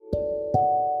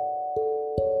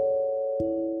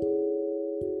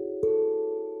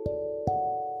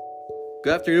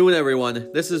Good afternoon,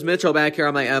 everyone. This is Mitchell back here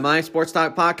on my MI Sports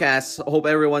Talk podcast. Hope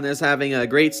everyone is having a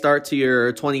great start to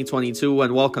your 2022,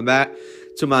 and welcome back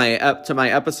to my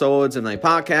episodes and my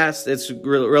podcast. It's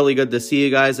really good to see you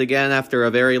guys again after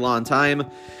a very long time.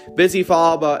 Busy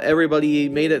fall, but everybody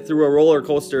made it through a roller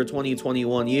coaster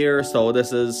 2021 year. So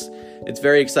it's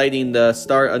very exciting to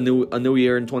start a new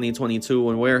year in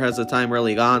 2022. And where has the time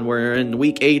really gone? We're in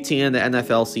week 18 of the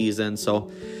NFL season.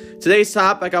 So today's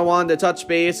topic I wanted to touch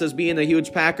base as being a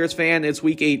huge Packers fan. It's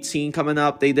week 18 coming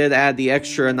up. They did add the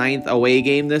extra 9th away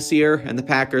game this year, and the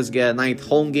Packers get a 9th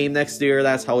home game next year.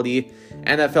 That's how the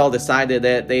NFL decided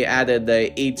it. They added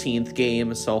the 18th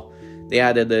game, so they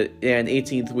added an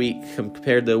 18th week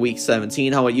compared to week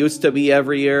 17, how it used to be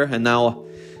every year. And now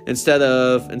instead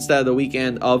of the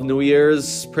weekend of New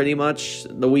Year's, pretty much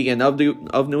the weekend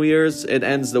of New Year's, it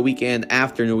ends the weekend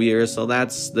after New Year's. So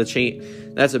that's the change.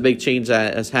 That's a big change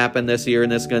that has happened this year,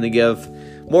 and it's going to give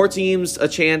more teams a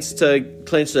chance to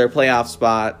clinch their playoff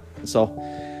spot. So,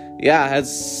 yeah,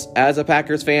 as a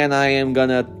Packers fan, I'm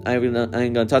gonna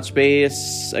touch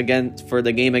base again for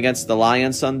the game against the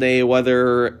Lions Sunday,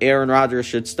 whether Aaron Rodgers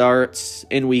should start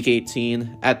in Week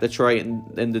 18 at Detroit,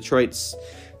 and Detroit's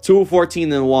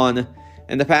 2-14-1,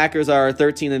 and the Packers are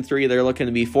 13-3. They're looking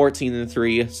to be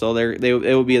 14-3, so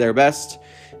it would be their best.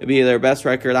 It'd be their best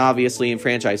record, obviously, in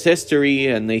franchise history,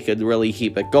 and they could really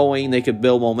keep it going. They could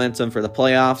build momentum for the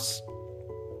playoffs.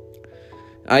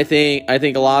 I think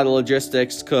a lot of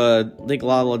logistics could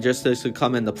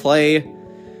come into play.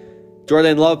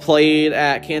 Jordan Love played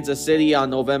at Kansas City on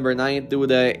November 9th due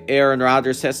to Aaron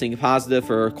Rodgers testing positive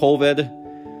for COVID.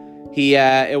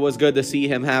 It was good to see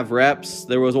him have reps.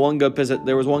 There was one good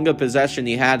possession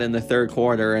he had in the third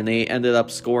quarter, and they ended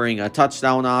up scoring a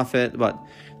touchdown off it, but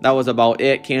that was about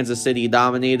it. Kansas City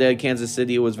dominated. Kansas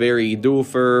City was very due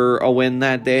for a win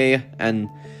that day, and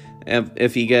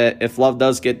if Love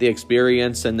does get the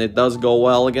experience and it does go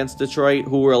well against Detroit,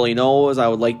 who really knows? I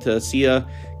would like to see a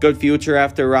good future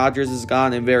after Rodgers is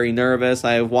gone. I'm very nervous.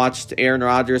 I've watched Aaron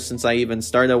Rodgers since I even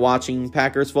started watching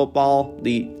Packers football.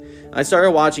 I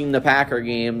started watching the Packer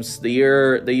games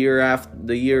the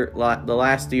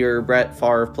last year Brett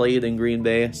Favre played in Green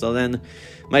Bay. So then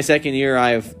my second year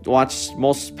I've watched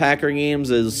most Packer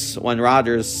games is when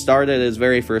Rodgers started his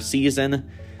very first season.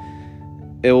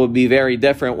 It would be very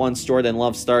different once Jordan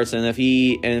Love starts, and if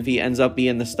he ends up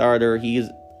being the starter,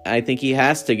 I think he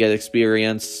has to get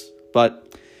experience.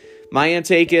 But my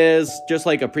intake is just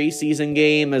like a preseason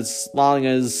game, as long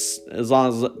as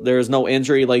there's no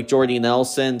injury like Jordy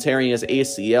Nelson tearing his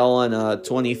ACL in a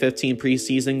 2015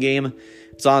 preseason game.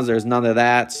 As long as there's none of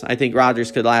that, I think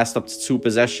Rodgers could last up to 2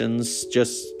 possessions,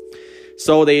 just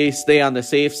so they stay on the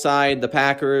safe side, the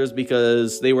Packers,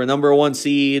 because they were number 1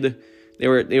 seed. They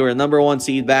were number 1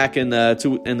 seed back in the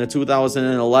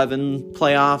 2011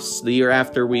 playoffs, the year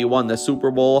after we won the Super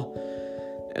Bowl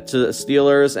to the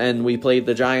Steelers, and we played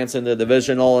the Giants in the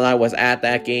divisional, and I was at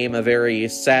that game, a very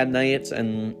sad night,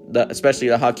 and especially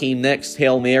the Hakeem Nicks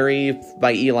Hail Mary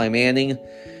by Eli Manning.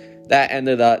 That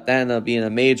ended up being a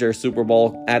major Super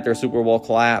Bowl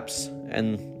collapse,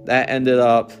 and that ended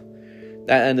up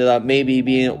maybe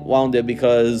being wounded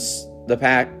because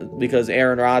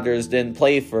Aaron Rodgers didn't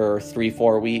play for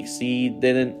 3-4 weeks. He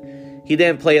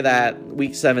didn't play that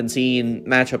Week 17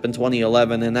 matchup in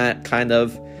 2011, and that kind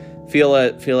of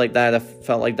felt like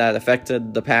that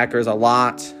affected the Packers a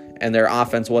lot, and their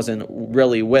offense wasn't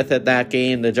really with it that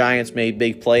game. The Giants made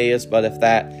big plays, but if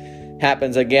that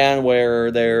happens again where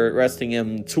they're resting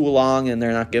him too long and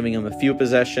they're not giving him a few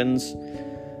possessions,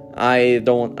 I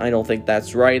don't think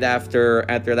that's right after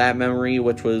that memory,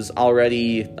 which was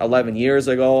already 11 years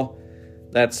ago.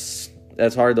 That's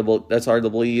hard to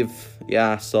believe.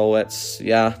 Yeah, so it's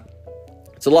a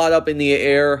lot up in the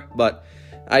air, but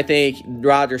I think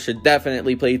Rodgers should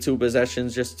definitely play 2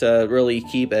 possessions just to really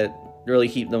keep the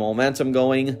momentum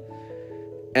going.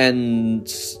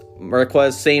 And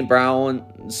Marquez St. Brown,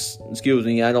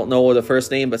 I don't know the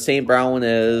first name, but St. Brown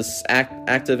is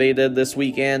activated this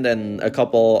weekend, and a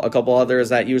couple others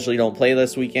that usually don't play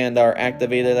this weekend are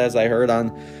activated, as I heard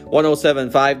on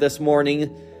 107.5 this morning.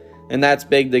 And that's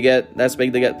big to get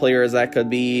players that could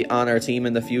be on our team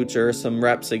in the future, some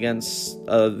reps against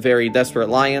a very desperate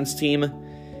Lions team.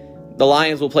 The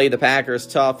Lions will play the Packers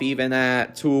tough, even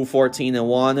at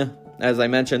 2-14-1. As I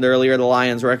mentioned earlier, the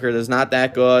Lions' record is not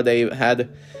that good. They had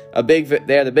a big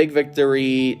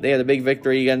victory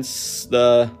against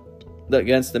the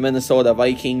Minnesota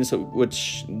Vikings,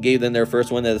 which gave them their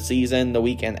first win of the season the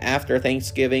weekend after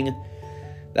Thanksgiving.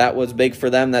 That was big for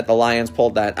them that the Lions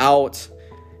pulled that out,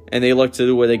 and they look to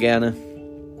do it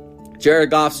again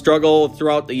Jared Goff struggled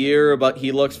throughout the year, but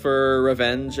he looks for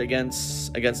revenge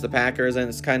against the Packers, and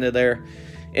it's kind of their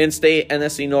in-state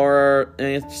NFC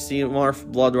North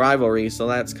blood rivalry. So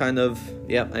that's kind of,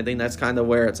 I think that's kind of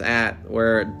where it's at,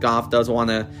 where Goff does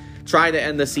want to try to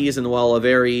end the season well, a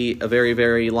very,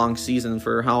 very long season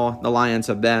for how the Lions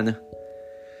have been.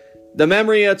 The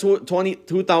memory of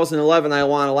 2011 I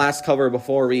want to last cover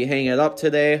before we hang it up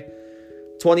today.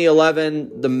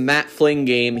 2011, the Matt Flynn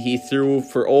game, he threw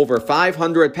for over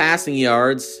 500 passing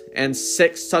yards and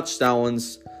 6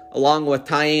 touchdowns, along with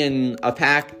tying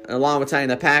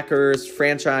the Packers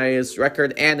franchise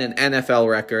record and an NFL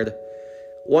record.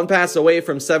 1 pass away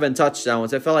from 7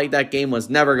 touchdowns. It felt like that game was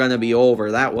never going to be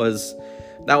over. That was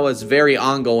very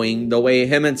ongoing. The way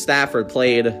him and Stafford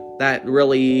played, that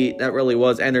really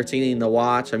was entertaining to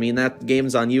watch. I mean, that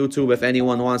game's on YouTube if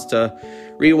anyone wants to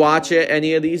rewatch it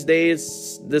any of these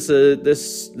days.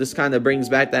 This kind of brings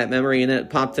back that memory, and it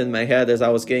popped in my head as I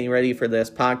was getting ready for this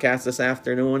podcast this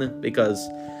afternoon, because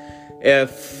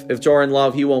if Jordan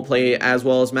Love, he won't play as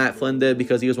well as Matt Flynn did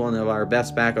because he was one of our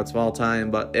best backups of all time,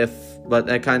 but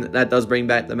that does bring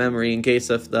back the memory in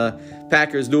case if the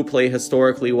Packers do play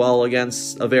historically well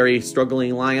against a very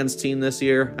struggling Lions team this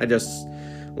year. I just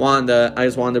wanted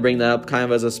to bring that up kind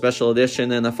of as a special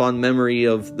edition and a fun memory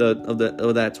of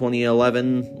that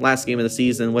 2011 last game of the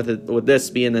season, with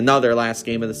this being another last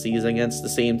game of the season against the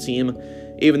same team.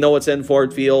 Even though it's in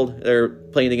Ford Field, they're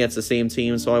playing against the same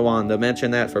team, so I wanted to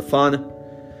mention that for fun.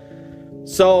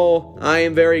 So, I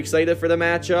am very excited for the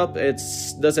matchup. It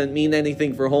doesn't mean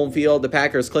anything for home field. The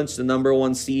Packers clinched the number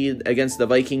 1 seed against the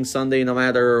Vikings Sunday no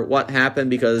matter what happened,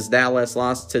 because Dallas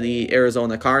lost to the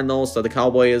Arizona Cardinals, so the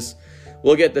Cowboys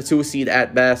will get the 2 seed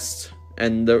at best,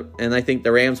 and I think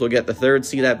the Rams will get the 3rd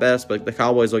seed at best, but the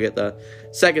Cowboys will get the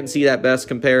 2nd seed at best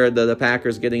compared to the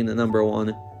Packers getting the number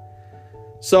 1.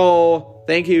 So,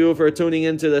 thank you for tuning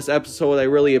into this episode. I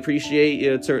really appreciate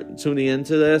you tuning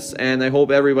into this, and I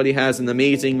hope everybody has an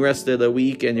amazing rest of the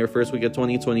week and your first week of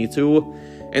 2022,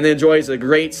 and enjoys a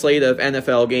great slate of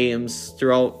NFL games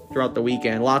throughout the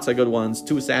weekend. Lots of good ones,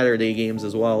 2 Saturday games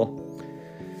as well.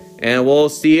 And we'll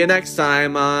see you next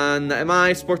time on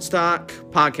MI Sports Talk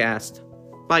Podcast.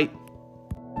 Bye.